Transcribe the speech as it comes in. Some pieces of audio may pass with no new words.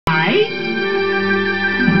right?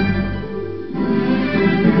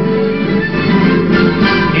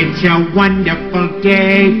 It's a wonderful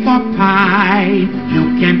day for pie. You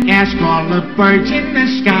can ask all the birds in the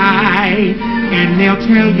sky, and they'll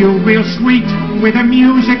tell you real sweet with a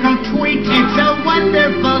musical tweet. It's a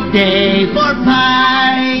wonderful day for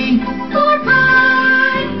pie. For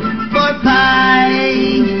pie. For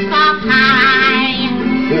pie. For pie.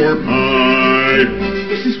 For pie.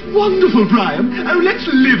 This is wonderful, Brian. Oh, let's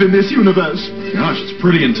live in this universe. Gosh, it's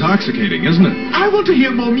pretty intoxicating, isn't it? I want to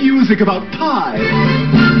hear more music about pie.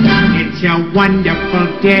 It's a wonderful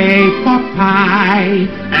day for pie,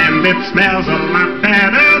 And it smells a lot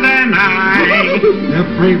better than I.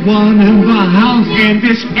 everyone in the house, and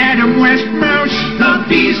this Adam West mouse. The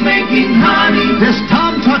bees making honey. This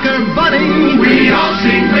Tom Tucker bunny. We all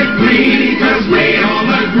sing with glee, 'cause we all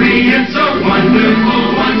agree it's a wonderful,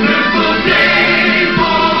 wonderful day.